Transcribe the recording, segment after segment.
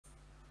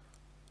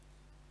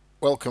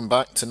Welcome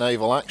back to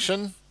Naval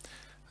Action,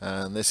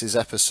 and this is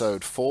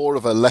episode 4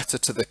 of A Letter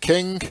to the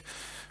King,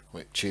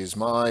 which is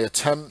my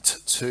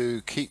attempt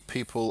to keep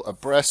people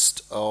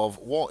abreast of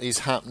what is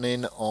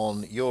happening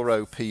on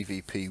Euro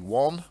PvP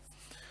 1.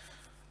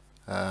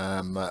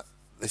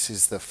 This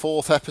is the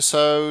 4th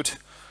episode,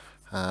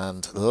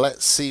 and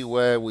let's see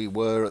where we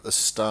were at the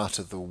start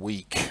of the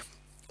week.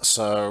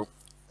 So,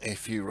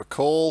 if you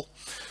recall,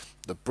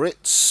 the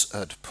Brits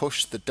had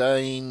pushed the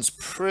Danes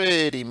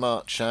pretty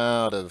much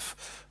out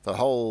of the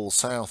whole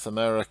South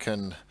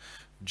American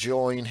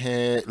join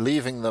here,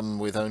 leaving them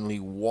with only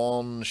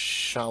one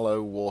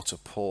shallow water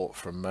port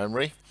from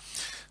memory.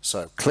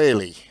 So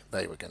clearly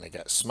they were going to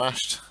get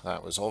smashed,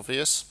 that was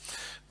obvious.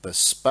 The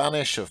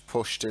Spanish have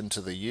pushed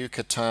into the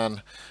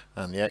Yucatan,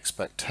 and the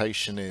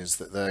expectation is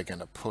that they're going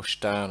to push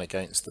down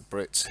against the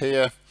Brits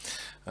here.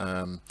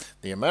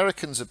 The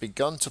Americans have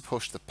begun to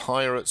push the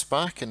pirates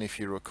back, and if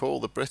you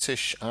recall, the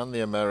British and the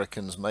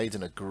Americans made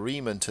an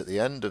agreement at the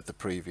end of the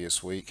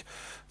previous week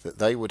that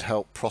they would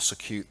help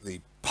prosecute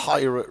the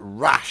pirate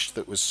rash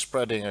that was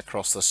spreading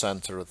across the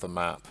centre of the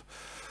map.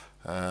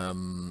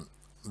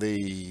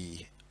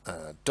 The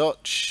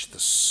Dutch, the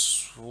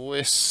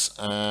Swiss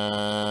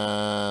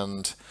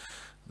and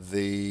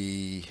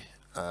the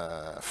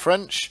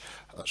French,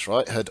 that's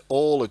right, had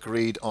all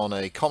agreed on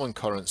a common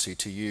currency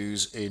to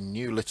use in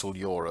New Little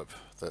Europe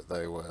that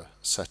they were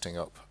setting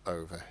up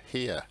over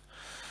here.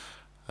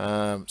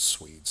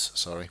 Swedes,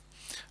 sorry.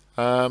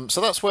 So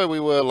that's where we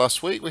were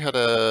last week. We had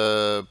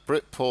a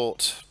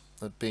Britport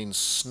that had been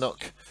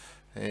snuck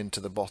into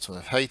the bottom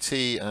of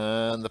Haiti,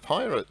 and the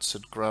pirates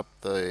had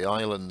grabbed the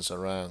islands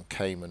around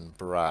Cayman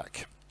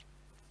Brac.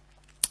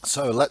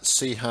 So let's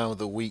see how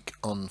the week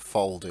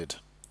unfolded.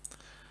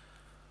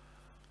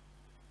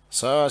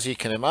 So as you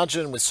can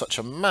imagine, with such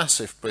a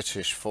massive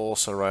British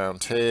force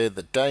around here,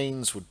 the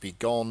Danes would be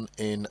gone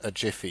in a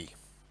jiffy.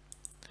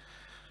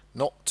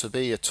 Not to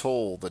be at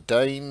all. The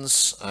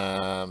Danes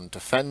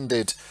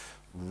defended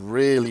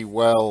really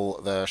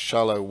well their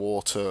shallow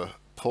water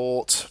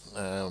port.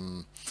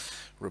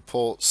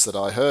 Reports that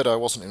I heard, I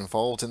wasn't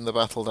involved in the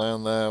battle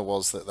down there,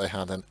 was that they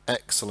had an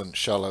excellent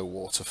shallow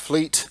water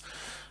fleet.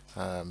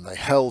 They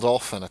held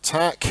off an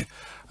attack,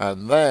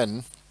 and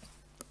then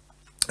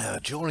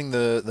during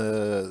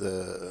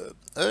the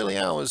early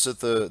hours of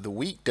the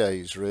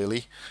weekdays,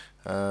 really,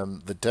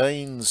 the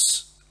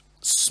Danes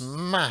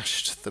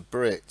smashed the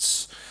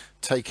Brits,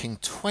 taking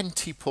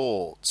 20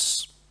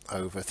 ports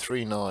over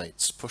 3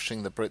 nights,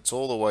 pushing the Brits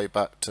all the way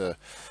back to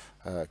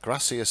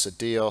Gracias a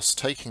Dios,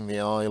 taking the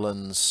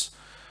islands.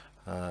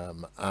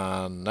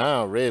 And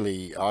now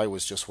really I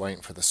was just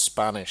waiting for the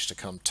Spanish to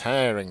come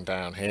tearing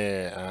down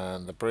here,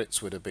 and the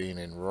Brits would have been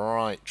in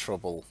right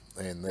trouble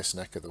in this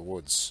neck of the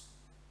woods.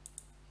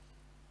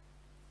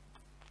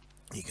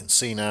 You can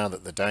see now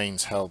that the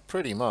Danes held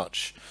pretty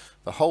much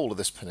the whole of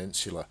this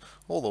peninsula,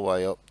 all the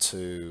way up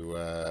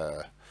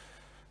to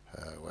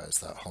where's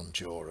that,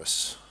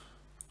 Honduras.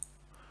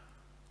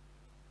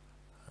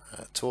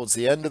 Towards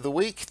the end of the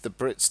week, the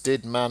Brits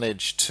did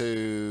manage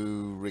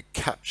to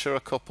recapture a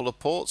couple of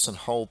ports and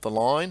hold the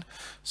line.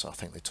 So I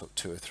think they took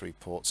 2 or 3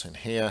 ports in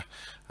here,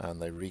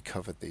 and they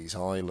recovered these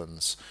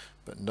islands.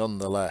 But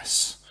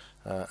nonetheless,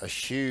 a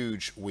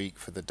huge week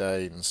for the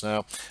Danes.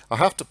 Now, I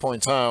have to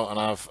point out, and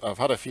I've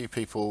had a few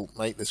people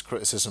make this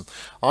criticism,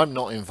 I'm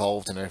not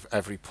involved in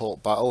every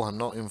port battle. I'm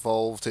not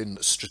involved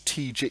in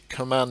strategic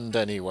command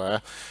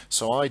anywhere,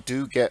 so I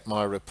do get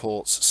my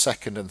reports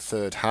second and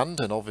third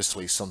hand, and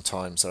obviously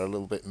sometimes they're a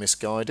little bit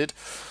misguided.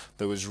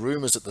 There was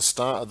rumours at the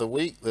start of the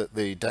week that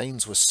the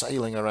Danes were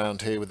sailing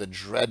around here with a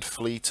dread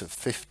fleet of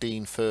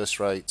 15 first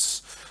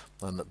rates,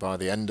 and that by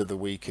the end of the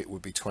week it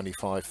would be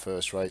 25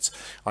 first rates.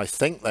 I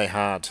think they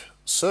had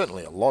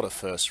certainly a lot of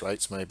first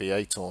rates, maybe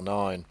 8 or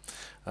 9.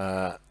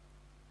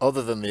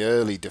 Other than the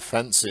early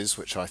defences,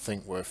 which I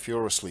think were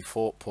furiously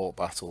fought port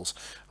battles,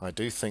 I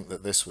do think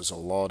that this was a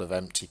lot of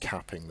empty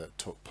capping that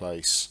took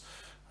place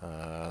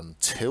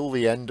till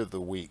the end of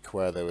the week,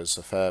 where there was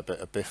a fair bit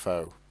of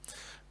biffo.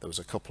 There was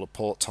a couple of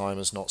port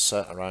timers not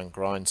set around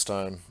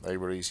Grindstone. They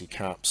were easy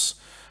caps.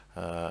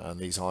 And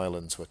these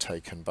islands were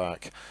taken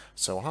back.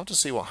 So we'll have to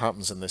see what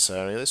happens in this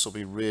area. This will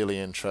be really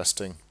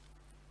interesting.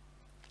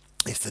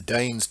 If the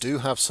Danes do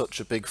have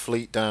such a big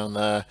fleet down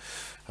there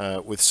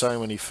with so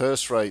many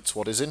first rates,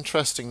 what is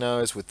interesting now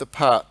is with the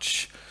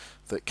patch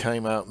that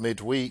came out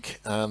midweek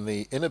and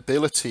the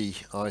inability,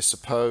 I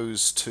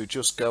suppose, to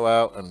just go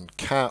out and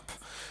cap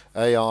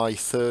AI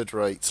third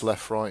rates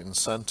left, right and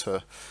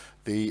centre,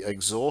 the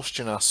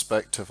exhaustion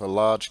aspect of a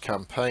large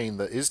campaign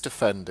that is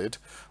defended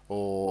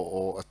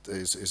or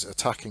is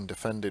attacking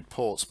defended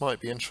ports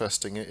might be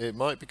interesting. It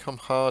might become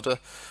harder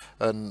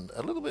and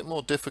a little bit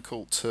more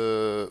difficult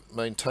to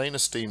maintain a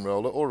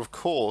steamroller, or of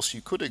course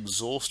you could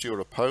exhaust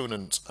your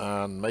opponent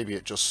and maybe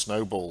it just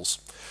snowballs.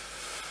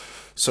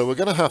 So we're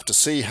going to have to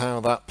see how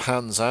that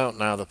pans out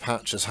now the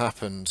patch has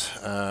happened.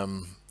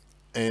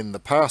 In the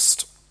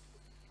past,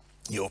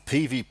 your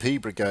PvP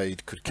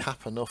brigade could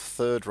cap enough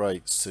third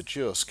rates to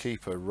just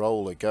keep a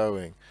roller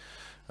going.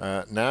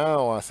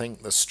 Now I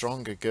think the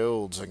stronger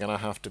guilds are going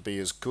to have to be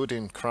as good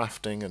in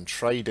crafting and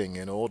trading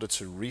in order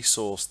to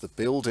resource the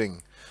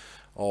building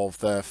of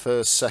their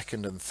first,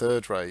 second and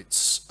third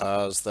rates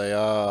as they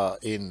are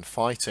in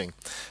fighting.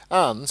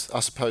 And I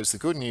suppose the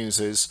good news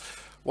is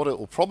what it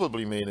will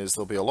probably mean is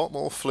there'll be a lot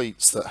more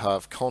fleets that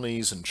have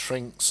connies and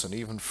trinks and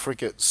even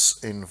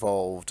frigates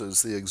involved,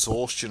 as the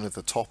exhaustion of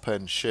the top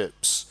end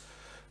ships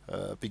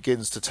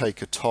begins to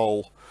take a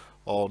toll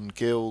on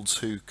guilds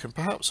who can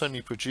perhaps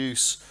only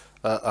produce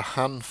a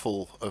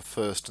handful of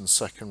first and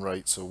second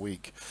rates a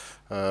week.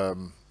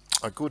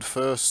 A good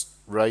first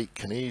rate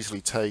can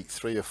easily take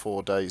 3 or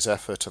 4 days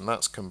effort, and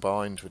that's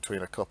combined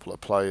between a couple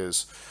of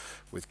players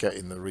with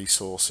getting the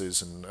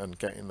resources and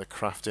getting the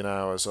crafting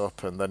hours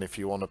up. And then if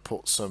you want to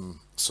put some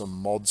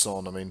mods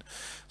on, I mean,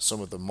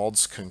 some of the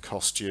mods can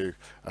cost you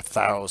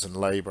 1,000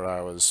 labor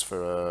hours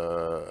for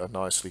a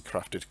nicely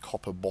crafted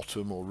copper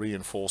bottom or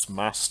reinforced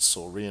masts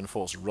or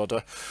reinforced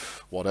rudder,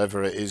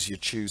 whatever it is you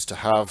choose to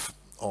have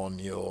on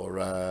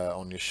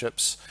your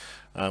ships.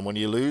 And when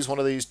you lose one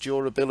of these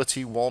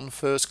durability 1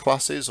 first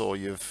classes, or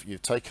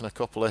you've taken a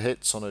couple of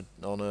hits on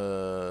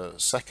a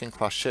second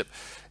class ship,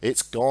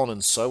 it's gone,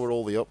 and so are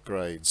all the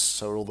upgrades,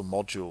 so are all the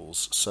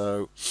modules.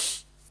 So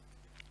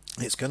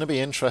it's going to be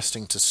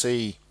interesting to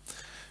see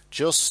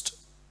just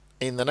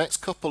in the next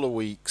couple of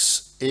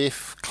weeks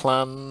if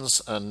clans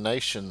and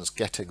nations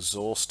get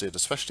exhausted,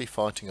 especially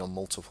fighting on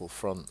multiple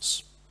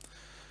fronts.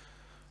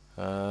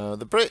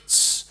 The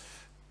Brits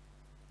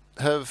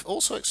have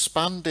also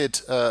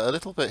expanded a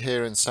little bit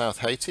here in South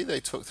Haiti.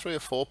 They took 3 or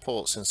 4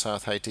 ports in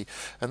South Haiti,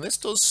 and this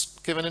does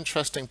give an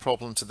interesting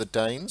problem to the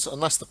Danes,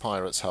 unless the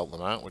pirates help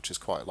them out, which is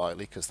quite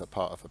likely because they're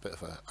part of a bit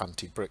of an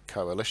anti-Brit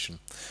coalition,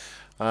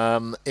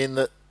 in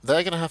that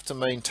they're going to have to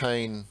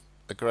maintain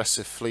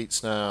aggressive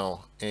fleets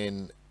now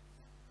in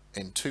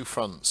 2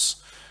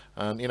 fronts.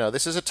 And you know,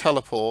 this is a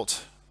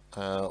teleport,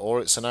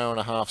 or it's an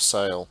hour-and-a-half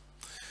sail.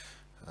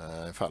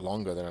 In fact,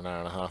 longer than an hour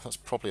and a half. That's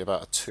probably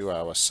about a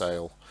 2-hour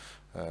sail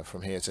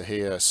from here to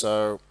here.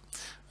 So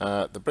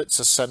the Brits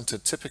are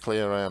centered typically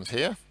around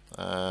here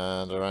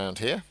and around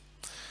here.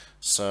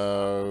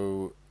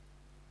 So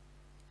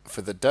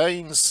for the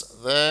Danes,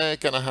 they're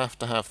going to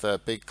have their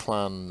big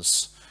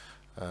clans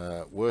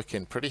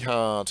working pretty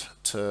hard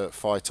to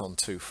fight on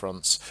 2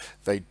 fronts.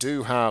 They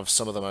do have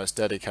some of the most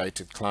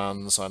dedicated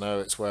clans. I know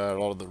it's where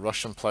a lot of the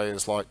Russian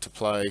players like to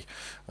play,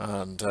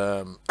 and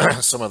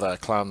some of their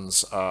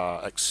clans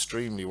are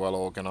extremely well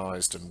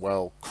organized and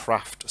well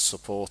craft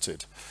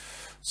supported.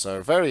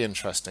 So very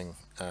interesting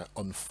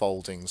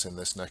unfoldings in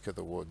this neck of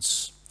the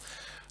woods.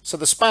 So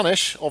the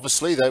Spanish,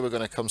 obviously, they were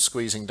going to come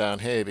squeezing down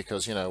here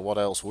because, you know, what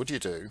else would you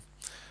do?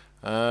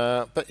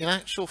 But in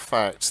actual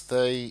fact,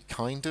 they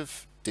kind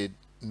of did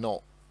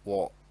not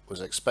what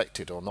was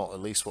expected, or not at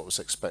least what was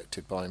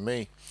expected by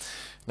me.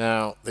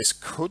 Now, this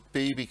could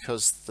be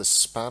because the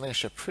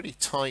Spanish are pretty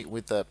tight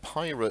with their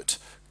pirate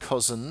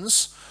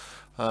cousins,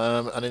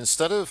 and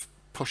instead of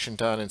pushing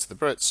down into the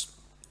Brits,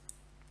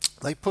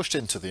 they pushed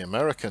into the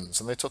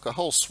Americans, and they took a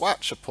whole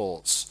swatch of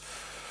ports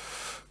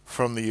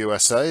from the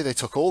USA. They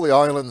took all the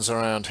islands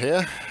around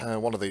here.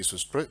 One of these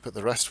was Brit, but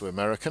the rest were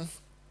American.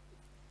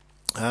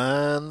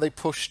 And they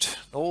pushed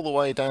all the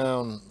way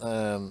down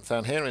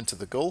here into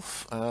the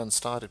Gulf and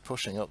started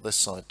pushing up this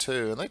side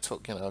too. And they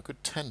took, you know, a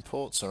good 10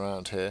 ports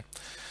around here.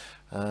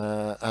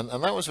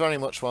 And that was very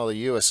much while the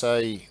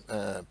USA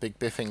big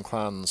biffing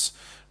clans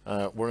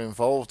were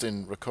involved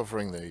in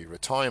recovering the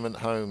retirement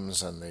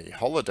homes and the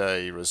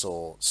holiday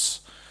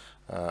resorts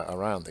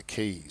around the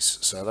Keys.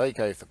 So they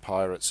gave the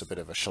pirates a bit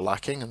of a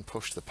shellacking and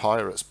pushed the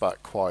pirates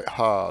back quite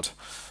hard.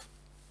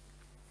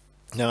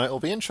 Now, it'll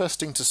be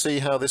interesting to see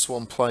how this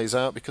one plays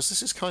out, because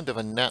this is kind of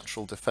a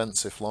natural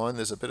defensive line.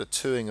 There's a bit of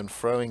toing and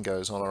froing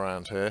goes on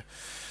around here.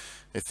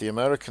 If the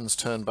Americans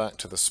turn back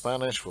to the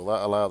Spanish, will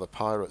that allow the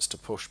pirates to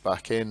push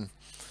back in,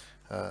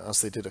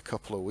 as they did a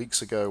couple of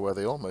weeks ago, where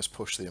they almost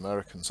pushed the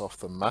Americans off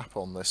the map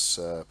on this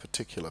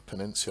particular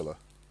peninsula.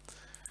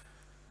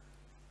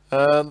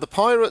 The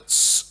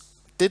pirates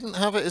didn't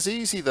have it as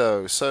easy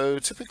though. So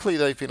typically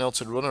they've been able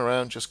to run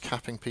around just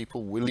capping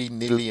people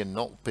willy-nilly and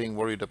not being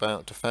worried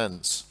about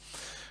defense.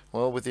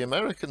 Well, with the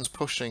Americans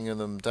pushing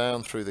them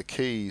down through the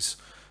Keys,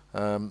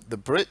 the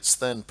Brits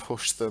then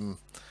pushed them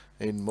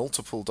in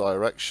multiple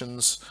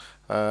directions.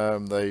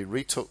 They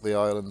retook the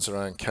islands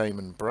around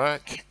Cayman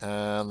Brac,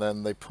 and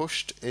then they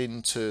pushed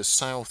into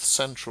south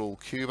central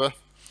Cuba,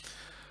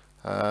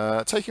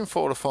 taking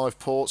 4 or 5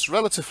 ports,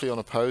 relatively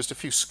unopposed, a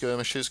few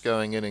skirmishes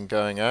going in and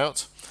going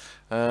out.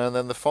 And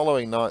then the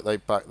following night they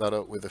backed that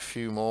up with a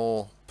few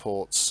more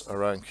ports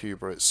around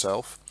Cuba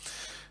itself.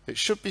 It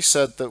should be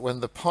said that when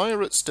the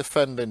pirates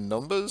defend in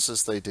numbers,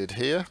 as they did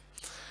here,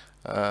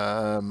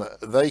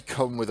 they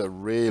come with a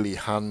really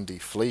handy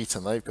fleet,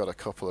 and they've got a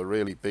couple of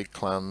really big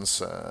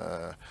clans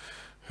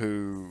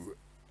who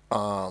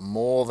are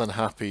more than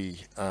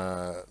happy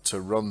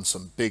to run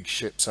some big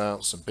ships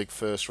out, some big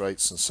first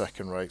rates and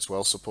second rates,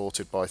 well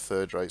supported by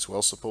third rates,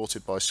 well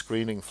supported by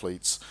screening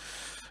fleets.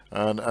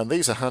 And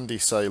these are handy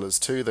sailors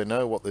too. They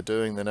know what they're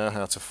doing. They know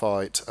how to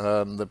fight.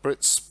 And the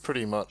Brits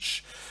pretty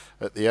much,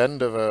 at the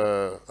end of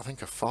I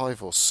think a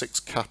 5 or 6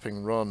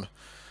 capping run,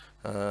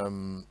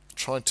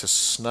 tried to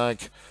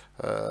snag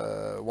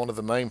one of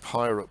the main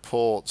pirate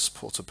ports,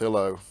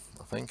 Portobello,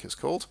 I think it's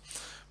called.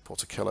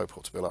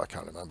 Portobello, I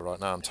can't remember right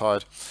now, I'm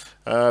tired.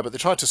 But they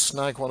tried to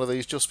snag one of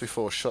these just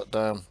before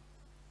shutdown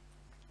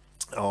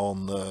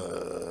on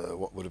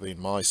what would have been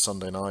my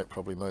Sunday night,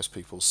 probably most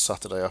people's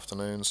Saturday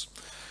afternoons.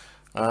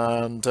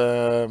 And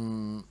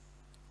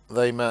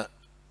they met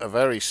a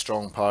very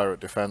strong pirate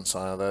defence.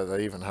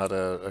 They even had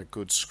a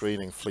good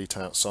screening fleet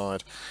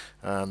outside,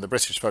 and the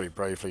British very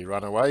bravely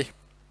ran away.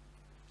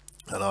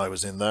 And I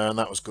was in there, and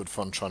that was good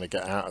fun trying to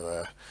get out of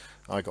there.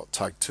 I got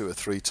tagged 2 or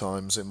 3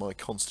 times in my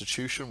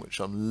Constitution, which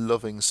I'm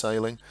loving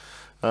sailing.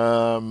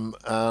 And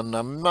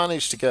I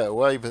managed to get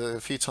away, but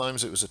a few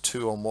times it was a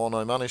 2-on-1.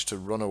 I managed to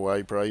run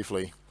away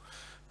bravely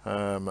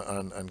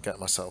and get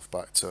myself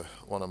back to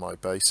one of my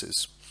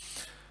bases.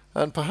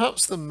 And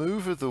perhaps the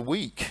move of the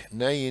week,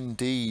 nay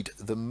indeed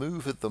the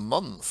move of the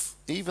month,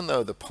 even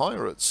though the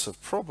pirates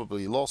have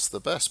probably lost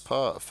the best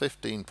part of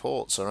 15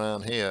 ports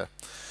around here,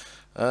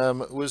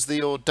 was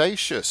the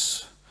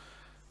audacious,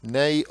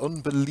 nay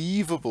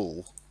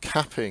unbelievable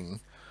capping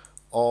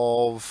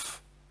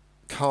of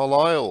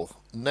Carlisle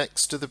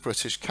next to the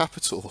British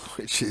capital,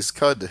 which is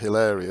kind of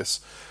hilarious.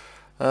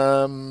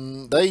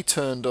 They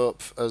turned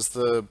up as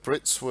the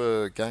Brits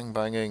were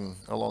gangbanging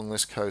along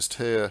this coast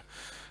here.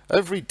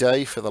 Every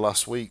day for the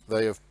last week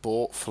they have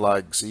bought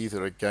flags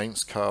either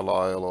against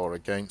Carlisle or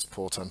against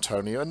Port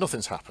Antonio, and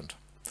nothing's happened.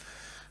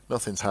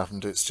 Nothing's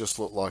happened, it's just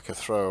looked like a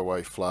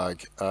throwaway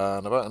flag.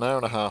 And about an hour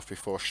and a half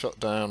before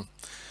shutdown,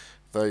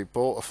 they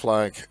bought a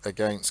flag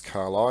against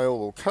Carlisle.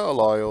 Well,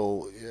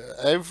 Carlisle,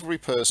 every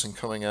person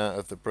coming out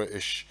of the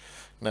British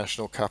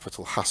national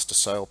capital has to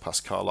sail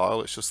past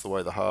Carlisle. It's just the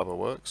way the harbour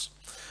works.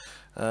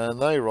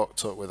 And they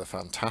rocked up with a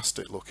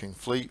fantastic looking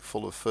fleet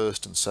full of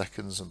first and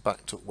seconds and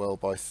backed up well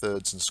by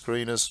thirds and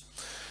screeners.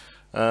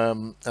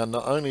 And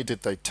not only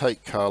did they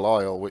take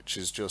Carlisle, which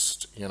is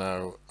just, you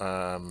know,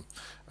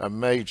 a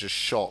major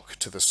shock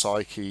to the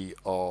psyche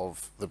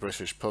of the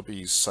British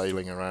pubbies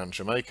sailing around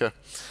Jamaica,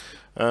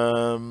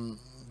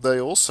 they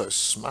also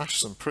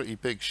smashed some pretty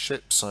big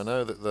ships. I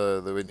know that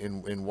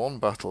in one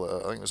battle,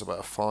 I think it was about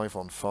a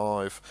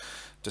 5-on-5,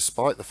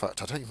 despite the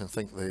fact I don't even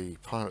think the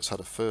pirates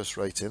had a first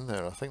rate in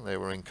there. I think they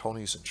were in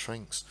connies and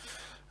trinks,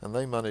 and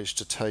they managed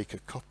to take a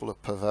couple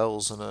of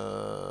Pavels and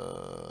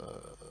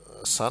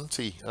a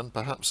Santee and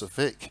perhaps a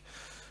Vic,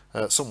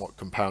 somewhat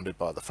compounded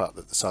by the fact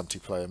that the Santee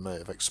player may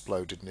have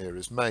exploded near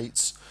his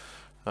mates.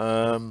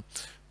 And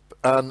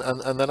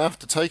then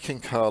after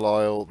taking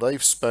Carlisle,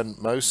 they've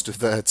spent most of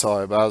their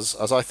time, as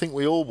I think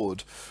we all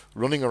would,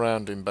 running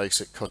around in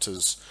basic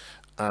cutters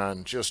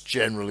and just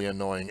generally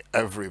annoying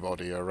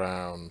everybody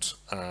around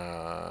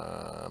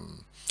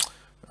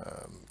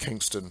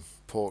Kingston,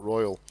 Port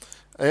Royal.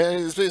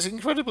 It's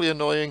incredibly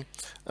annoying,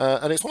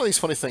 and it's one of these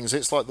funny things.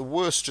 It's like the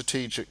worst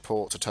strategic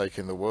port to take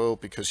in the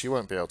world because you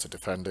won't be able to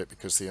defend it,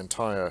 because the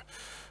entire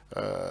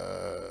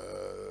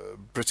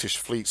British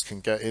fleets can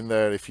get in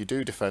there. If you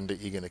do defend it,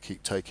 you're going to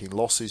keep taking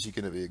losses, you're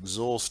going to be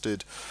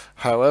exhausted.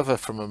 However,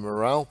 from a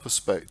morale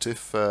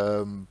perspective,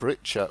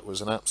 Britchat was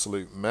an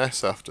absolute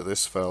mess after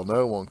this fell.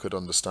 No one could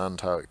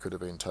understand how it could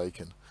have been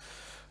taken.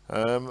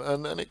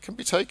 And it can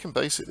be taken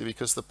basically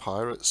because the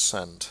pirates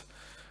sent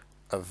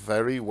a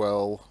very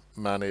well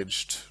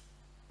managed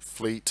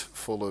fleet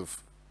full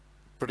of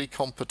pretty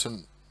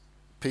competent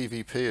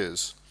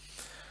PvPers,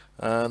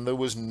 and there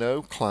was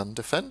no clan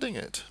defending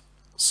it.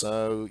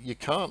 So you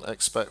can't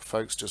expect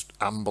folks just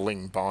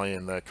ambling by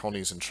in their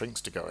connies and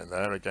trinks to go in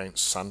there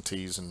against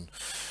Santees and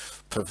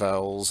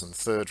Pavels and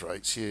third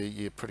rates.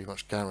 You're pretty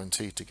much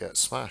guaranteed to get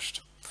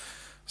smashed.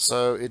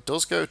 So it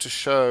does go to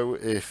show,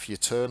 if you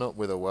turn up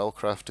with a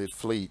well-crafted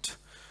fleet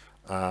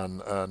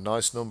and a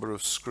nice number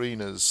of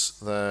screeners,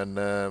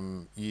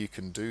 then you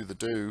can do the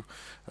do.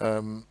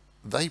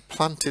 They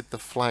planted the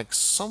flag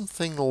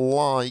something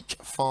like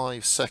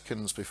 5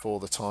 seconds before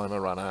the timer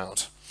ran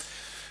out.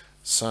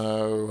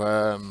 So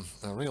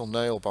a real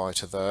nail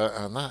biter there,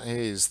 and that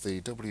is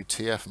the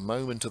WTF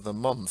moment of the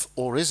month.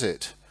 Or is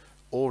it?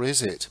 Or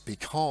is it?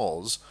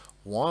 Because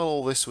while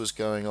all this was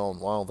going on,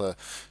 while the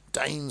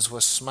Danes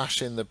were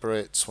smashing the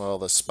Brits, while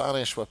the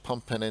Spanish were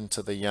pumping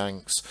into the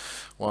Yanks,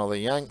 while the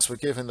Yanks were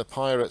giving the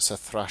pirates a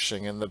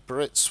thrashing, and the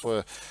Brits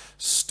were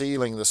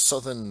stealing the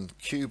southern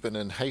Cuban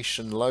and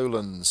Haitian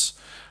lowlands,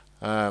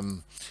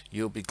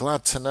 you'll be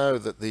glad to know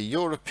that the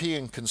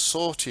European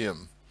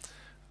Consortium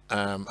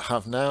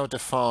have now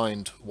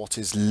defined what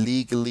is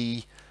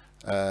legally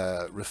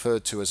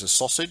referred to as a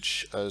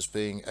sausage as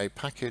being a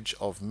package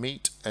of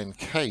meat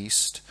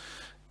encased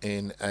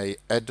in a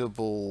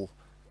edible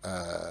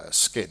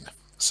skin.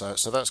 So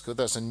that's good.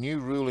 That's a new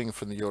ruling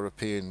from the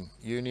European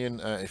Union.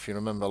 If you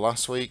remember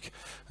last week,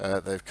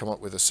 they've come up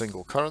with a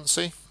single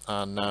currency,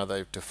 and now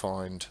they've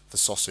defined the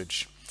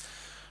sausage.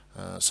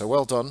 So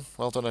well done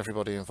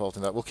everybody involved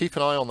in that. We'll keep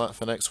an eye on that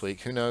for next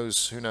week. Who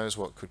knows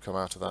what could come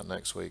out of that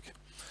next week.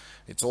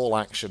 It's all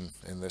action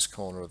in this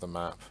corner of the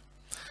map.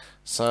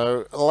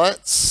 So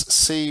let's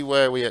see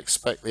where we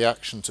expect the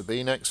action to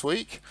be next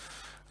week.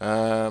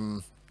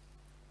 So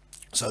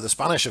the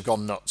Spanish have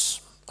gone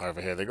nuts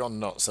over here. They've gone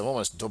nuts. They've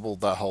almost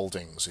doubled their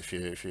holdings if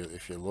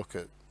you look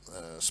at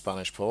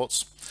Spanish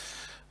ports.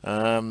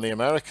 The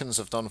Americans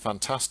have done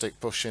fantastic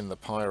pushing the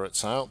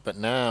pirates out, but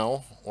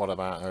now what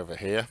about over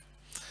here?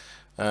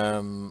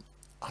 I'm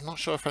not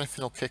sure if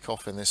anything will kick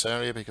off in this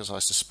area because I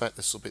suspect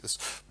this will be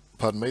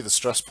the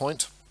stress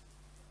point.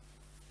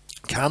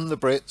 Can the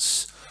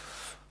Brits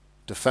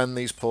defend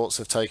these ports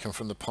they've taken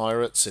from the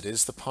pirates? It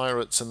is the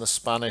pirates in the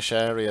Spanish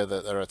area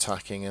that they're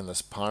attacking, and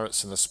the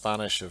pirates and the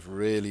Spanish have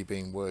really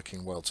been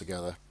working well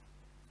together.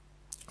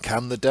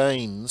 Can the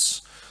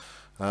Danes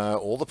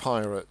or the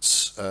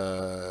pirates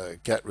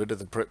get rid of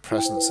the Brit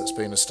presence that's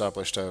been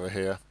established over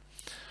here?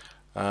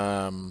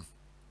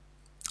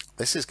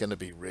 This is going to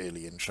be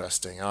really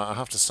interesting. I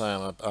have to say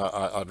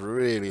I'd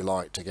really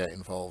like to get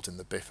involved in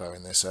the biffo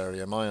in this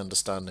area. My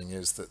understanding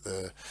is that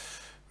the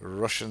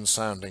Russian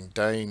sounding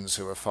Danes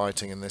who are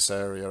fighting in this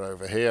area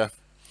over here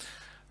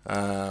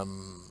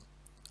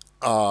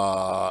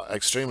are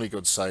extremely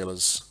good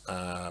sailors,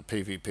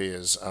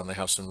 PvPers, and they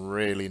have some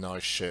really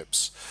nice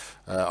ships.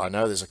 I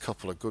know there's a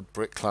couple of good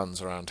Brit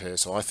clans around here,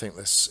 so I think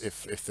this,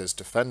 if there's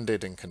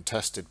defended and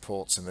contested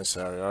ports in this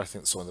area, I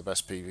think some of the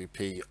best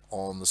PvP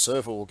on the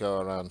server will go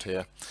around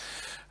here.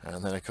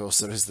 And then of course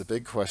there is the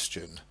big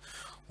question: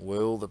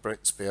 will the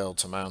Brits be able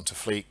to mount a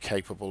fleet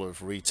capable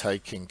of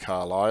retaking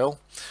Carlisle,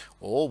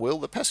 or will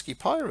the pesky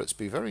pirates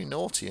be very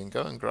naughty and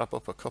go and grab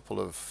up a couple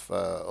of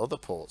other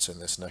ports in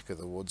this neck of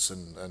the woods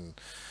and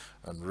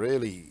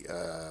really,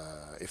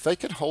 if they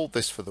could hold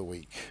this for the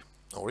week,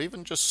 or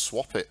even just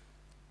swap it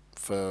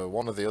for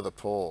one of the other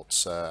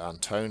ports,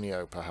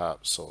 Antonio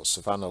perhaps, or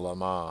Savannah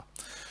Lamar,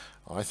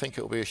 I think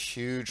it will be a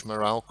huge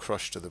morale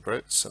crush to the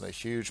Brits and a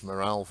huge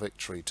morale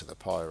victory to the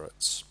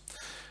pirates.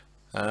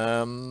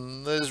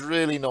 There's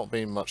really not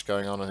been much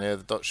going on in here.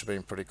 The Dutch have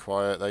been pretty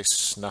quiet. They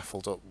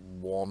snaffled up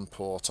one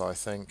port, I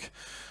think.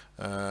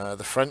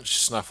 The French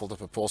snaffled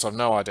up a port. I've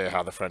no idea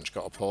how the French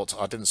got a port.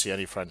 I didn't see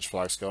any French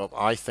flags go up.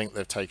 I think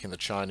they've taken the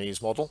Chinese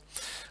model,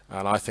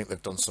 and I think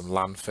they've done some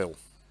landfill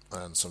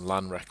and some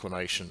land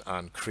reclamation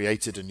and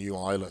created a new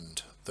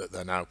island that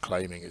they're now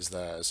claiming is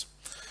theirs.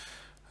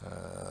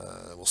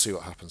 We'll see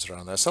what happens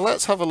around there. So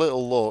let's have a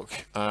little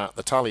look at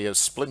the tally of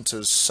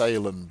splinters,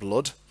 sail and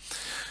blood.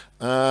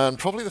 And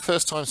probably the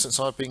first time since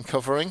I've been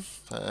covering,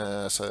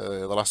 so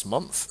the last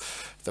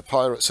month, the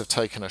pirates have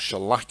taken a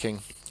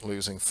shellacking,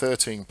 losing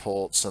 13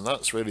 ports, and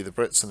that's really the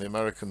Brits and the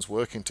Americans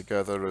working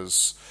together,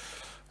 as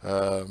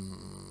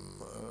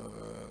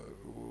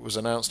was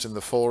announced in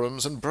the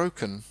forums and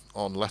broken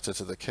on Letter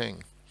to the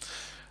King.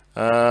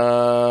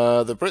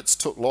 The Brits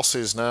took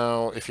losses.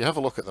 Now, if you have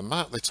a look at the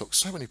map, they took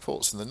so many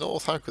ports in the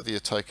north. How could they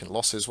have taken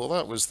losses? Well,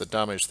 that was the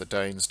damage the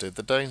Danes did.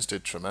 The Danes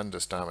did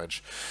tremendous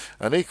damage.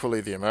 And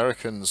equally, the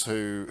Americans,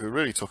 who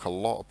really took a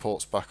lot of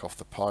ports back off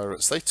the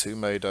pirates, they too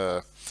made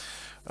a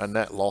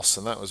net loss,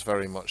 and that was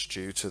very much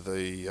due to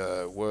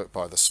the work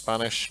by the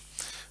Spanish.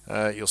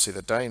 You'll see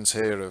the Danes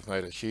here have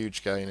made a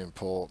huge gain in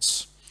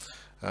ports.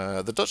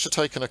 The Dutch have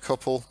taken a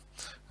couple.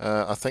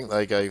 I think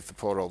they gave the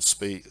poor old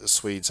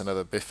Swedes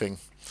another biffing.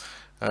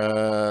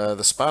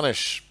 The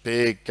Spanish,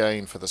 big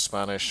gain for the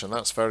Spanish, and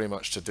that's very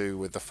much to do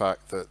with the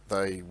fact that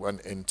they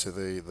went into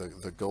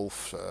the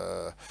Gulf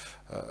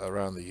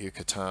around the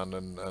Yucatan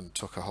and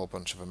took a whole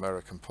bunch of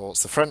American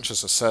ports. The French,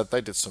 as I said,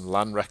 they did some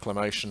land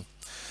reclamation,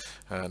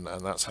 and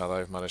that's how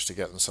they've managed to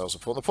get themselves a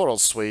port. The poor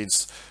old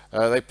Swedes,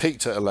 they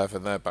peaked at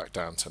 11, they're back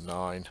down to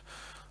 9.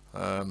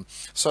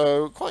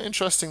 So quite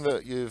interesting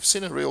that you've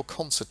seen a real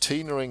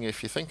concertinaing.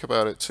 If you think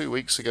about it, 2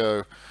 weeks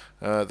ago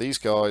these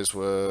guys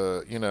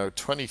were,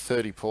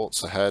 20-30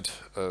 ports ahead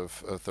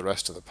of the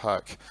rest of the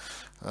pack,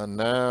 and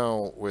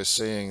now we're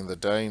seeing the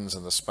Danes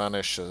and the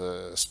Spanish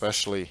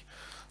especially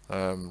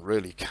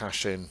really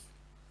cash in.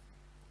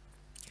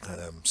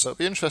 So it'll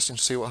be interesting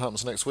to see what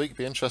happens next week. It'll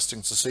be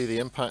interesting to see the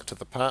impact of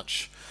the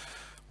patch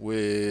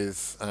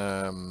with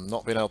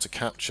not being able to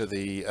capture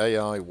the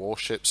AI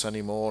warships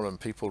anymore, and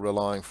people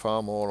relying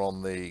far more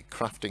on the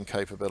crafting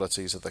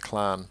capabilities of the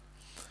clan.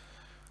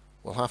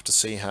 We'll have to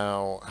see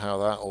how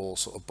that all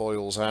sort of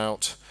boils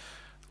out.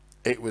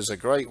 It was a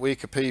great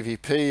week of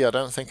PvP. I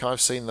don't think I've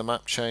seen the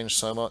map change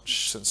so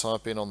much since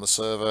I've been on the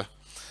server,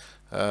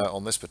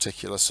 on this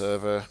particular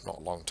server. Not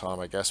a long time,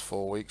 I guess,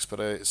 4 weeks,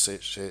 but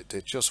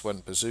it just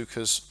went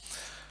bazookas.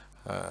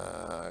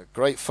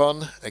 Great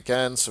fun.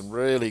 Again, some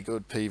really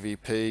good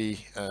PvP.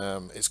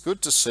 It's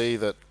good to see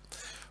that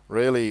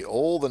really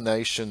all the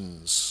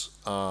nations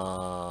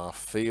are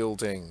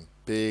fielding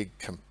big,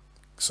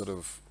 sort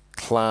of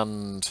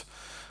planned,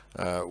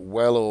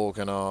 well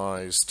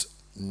organized,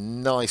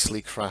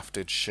 nicely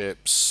crafted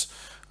ships.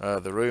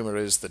 The rumor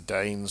is the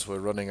Danes were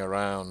running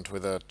around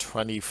with a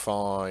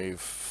 25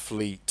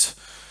 fleet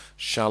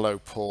shallow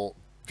port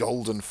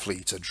golden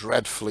fleet, a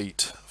dread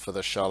fleet for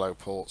the shallow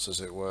ports, as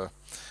it were.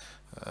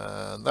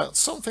 That's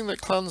something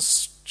that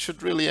clans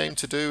should really aim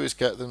to do, is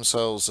get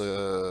themselves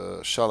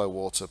a shallow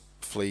water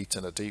fleet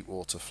and a deep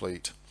water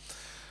fleet,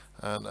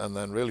 and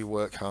then really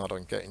work hard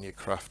on getting your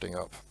crafting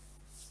up.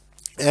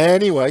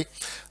 Anyway,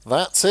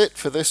 that's it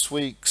for this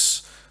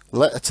week's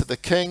Letter to the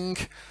King.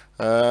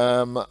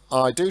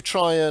 I do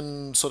try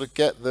and sort of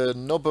get the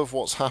nub of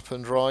what's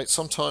happened right.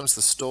 Sometimes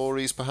the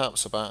stories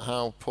perhaps about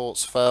how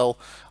ports fell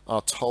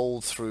are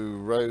told through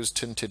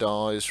rose-tinted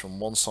eyes from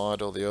one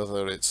side or the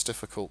other. It's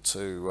difficult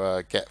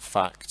to get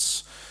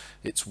facts.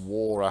 It's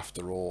war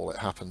after all. It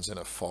happens in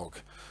a fog.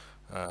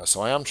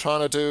 So I am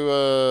trying to do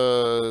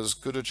as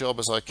good a job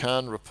as I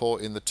can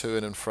reporting the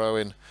to-in and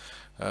fro-in,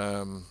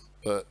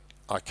 but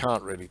I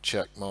can't really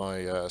check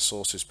my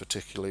sources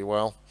particularly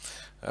well.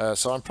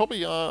 So I'm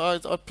probably,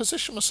 I'd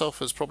position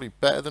myself as probably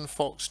better than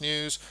Fox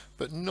News,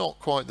 but not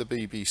quite the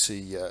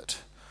BBC yet.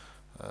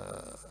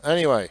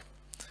 Anyway,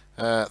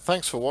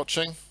 thanks for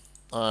watching.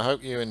 I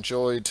hope you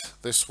enjoyed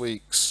this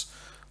week's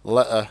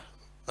letter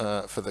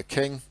for the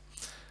King.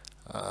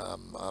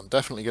 I'm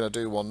definitely going to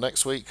do one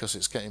next week because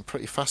it's getting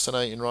pretty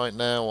fascinating right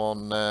now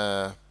on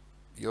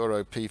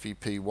Euro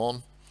PvP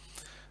 1.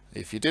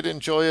 If you did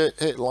enjoy it,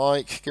 hit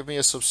like, give me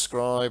a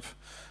subscribe,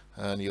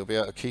 and you'll be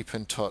able to keep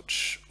in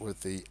touch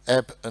with the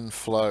ebb and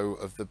flow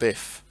of the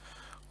Biff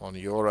on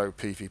Euro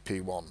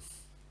PvP 1.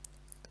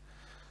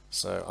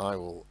 So I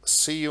will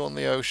see you on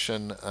the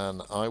ocean,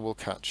 and I will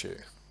catch you.